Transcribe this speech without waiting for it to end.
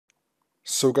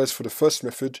So guys, for the first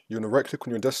method, you're going to right click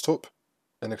on your desktop,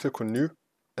 and then click on New,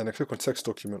 and then click on Text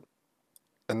Document.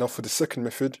 And now for the second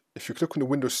method, if you click on the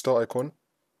Windows Start icon,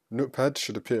 Notepad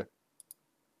should appear.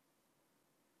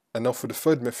 And now for the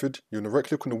third method, you're going to right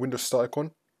click on the Windows Start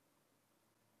icon,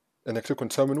 and then click on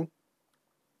Terminal.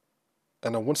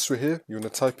 And now once we're here, you're going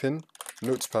to type in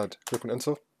Notepad, click on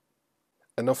Enter.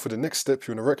 And now for the next step,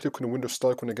 you're going to right click on the Windows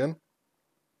Start icon again,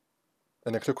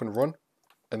 and then click on Run,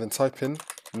 and then type in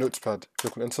Notepad,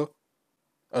 click on Enter.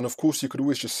 And of course, you could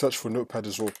always just search for Notepad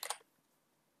as well.